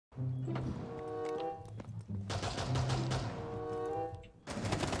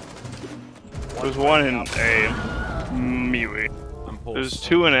There's one in A. Mewwi. I'm pulse. There's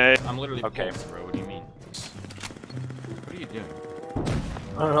two in A. I'm literally pulse, bro. What do you mean? What are you doing?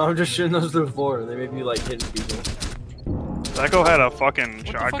 I don't know, I'm just shooting those through the floor. They may be like hitting people. Echo had a fucking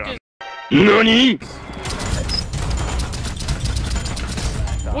shotgun. NANI?!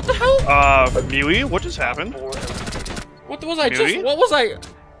 What the hell? Mewwi? What just happened? What was I Mewwi? just? What was I?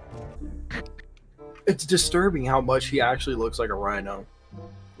 It's disturbing how much he actually looks like a rhino.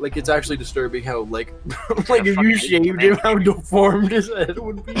 Like, it's actually disturbing how, like, like if you shaved him, how deformed his head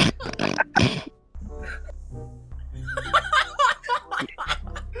would be.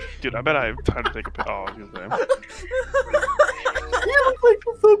 Dude, I bet I have time to take a pic. Oh, I was gonna say. You look like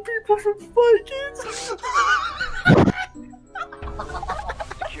the people from Vikings.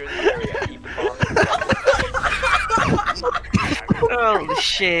 Oh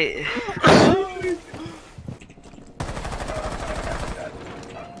shit.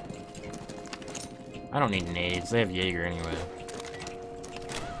 I don't need nades. They have Jaeger anyway.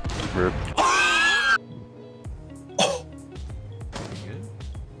 Rip.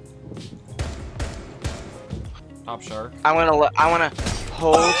 Top shark. I wanna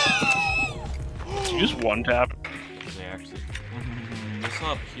hold. Did you just one tap? They actually. What's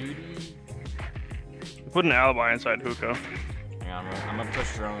up, cutie? Put an alibi inside hookah. Yeah, I'm gonna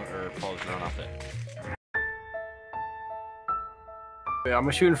push drone or pull drone off it. Yeah, I'm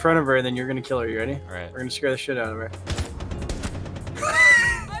gonna shoot in front of her and then you're gonna kill her. You ready? Alright. We're gonna scare the shit out of her.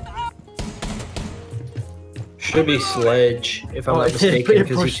 Should be Sledge, if I'm not mistaken,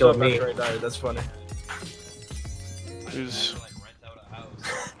 because he killed me. That's funny. Who's...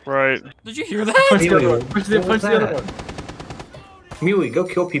 Right. Did you hear that? Punch the other one. Punch the other one. Mewwi, go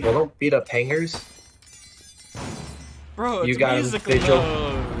kill people. Don't beat up hangers. Bro, You it's got him, music Vigil.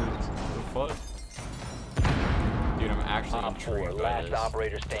 loads. The fuck? Dude, I'm actually intrigued by this.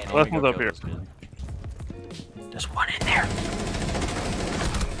 Left one's up here. There's one in there.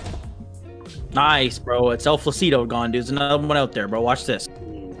 Nice, bro. It's El Flacito gone, dude. There's another one out there, bro. Watch this.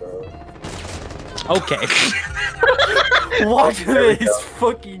 Okay. Watch this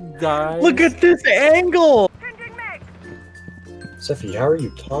fucking die. Look at this angle. Seffi, how are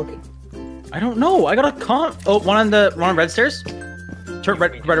you talking? I don't know. I got a comp. Oh, one on red stairs. Turn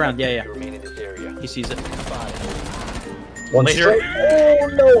right around. Yeah. He sees it. One Later. straight.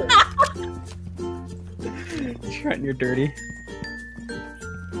 Oh no! Trent, you're dirty.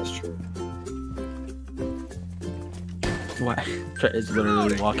 That's true. What? Trent is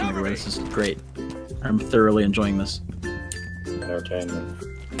literally walking everywhere. This is great. I'm thoroughly enjoying this. Entertainment.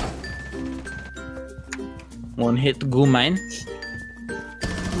 One hit, go mine.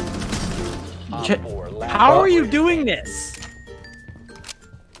 How are you doing this?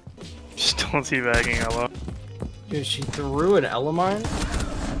 Just don't see bagging hello. Dude, she threw an Elamine?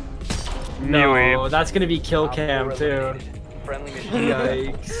 Mewwi. No, that's gonna be kill cam too.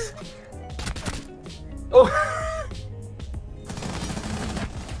 Yikes. Oh!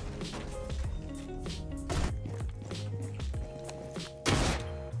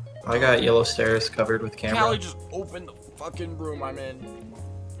 I got yellow stairs covered with camera. Callie just opened the fucking room I'm in.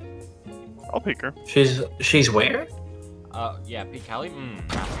 I'll pick her. She's where? Yeah, Pete Callie?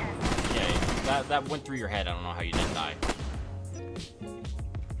 Yeah, that went through your head. I don't know how you didn't die.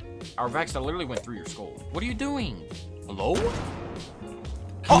 Our Vex, that literally went through your skull. What are you doing? Hello?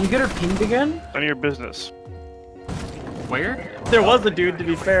 Can you get her pinged again? None of your business. Where? There was a dude, to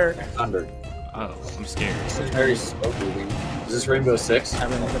be fair. Thunder. Oh, I'm scared. This is very slow moving. Is this Rainbow Six?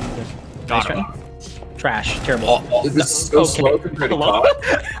 Got him. Trash. Terrible. Is this so slow compared to Hello?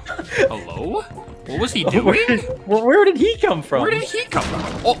 COD? Hello? What was he doing? Where did he come from? Where did he come from?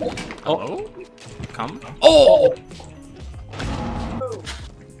 Oh, hello? Come? Oh!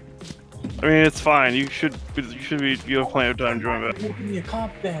 I mean, it's fine. You have plenty of time to join it. Give me a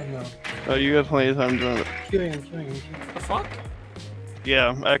comp ban though. You have plenty of time to join it. Killing him. The fuck?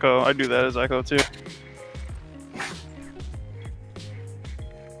 Yeah, Echo. I do that as Echo too.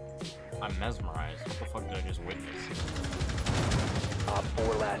 I'm mesmerized. What the fuck did I just witness?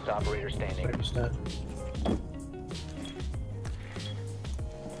 4 last operator standing.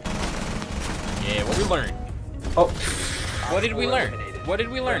 Yeah, what we learned? Oh. What did we learn? What did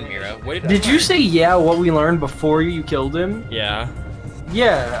we learn, Mira? What Did you say yeah what we learned before you killed him? Yeah.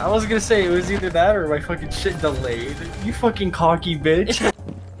 Yeah, I was gonna say it was either that or my fucking shit delayed. You fucking cocky bitch.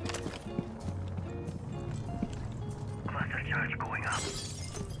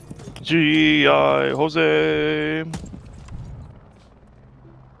 G.I. Jose.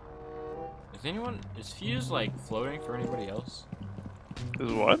 Is Fuse like floating for anybody else?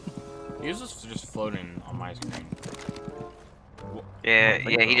 Is what? Fuse is just floating on my screen. Yeah,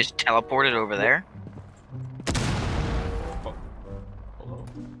 yeah, he just teleported over there. Oh. Hello.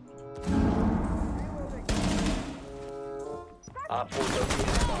 Op 4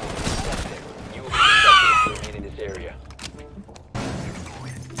 located a bomb. You will be detected if you remain in this area. You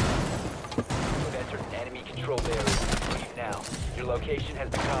have entered enemy controlled area. Leave now. Your location has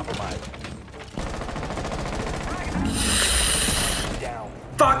been compromised. Down.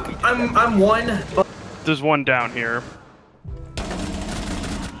 Fuck! I'm one. But There's one down here.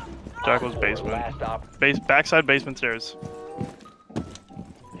 Jackal's basement. Last op. Backside basement stairs.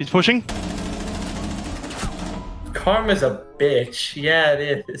 He's pushing. Karma's a bitch. Yeah,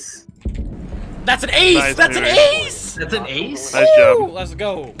 it is. That's an ace! Nice, That's an dude. ace! That's an ace. Nice Woo! job. Let's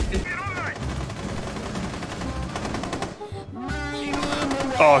go.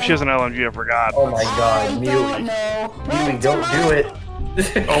 Oh, she has an LMG. I forgot. Oh my god, Mewwi. Mewwi, don't do it.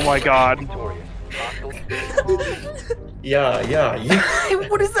 Oh my god. Victorious. Hostile. Yeah.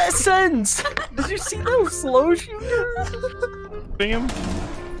 What is that sense? Did you see those slow shooters? Bing him.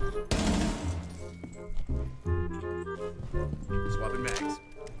 Swapping mags.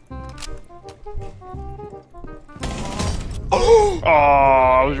 Oh,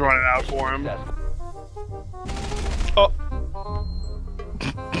 I was running out for him. Oh.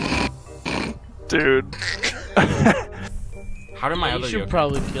 Dude. How did my You other should yoke?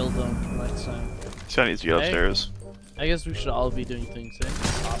 probably kill them next time. So needs to be upstairs. I guess we should all be doing things, eh?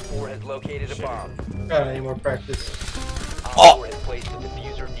 Op 4 has located a bomb. Got any more practice? Op 4 has placed a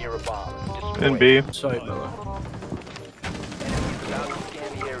diffuser near a bomb. Destroy And it. B. Sorry, Bella. Enemies about to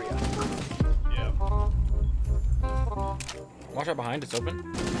scan the area. Watch out behind, it's open.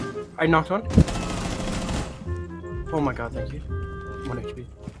 I knocked one. Oh my god, thank you. 1 HP.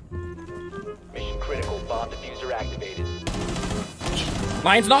 Mission critical. Bomb diffuser activated.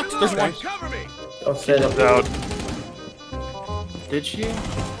 Lion's knocked. There's one. Cover me. Don't say Looked that. out. Did she?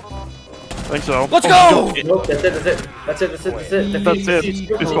 Think so. Let's Oh, go! Nope, that's it. That's it. It's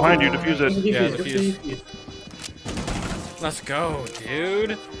behind you. Defuse it. Yeah, defuse. Let's go,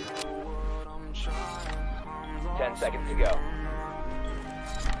 dude. 10 seconds to go.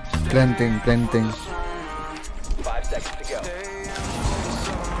 Planting. 5 seconds to go.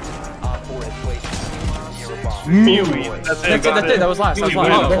 Op 4 has placed a diffuser near a bomb. Mewwi. That's it. That's it. That was last. That was Mewwi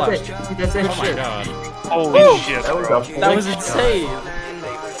last. wins. That was last. That's it. Oh my god. Holy shit, That was bro. a That was insane.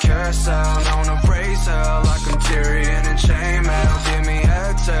 Carousel on a bracer like I'm Tyrion and chainmail.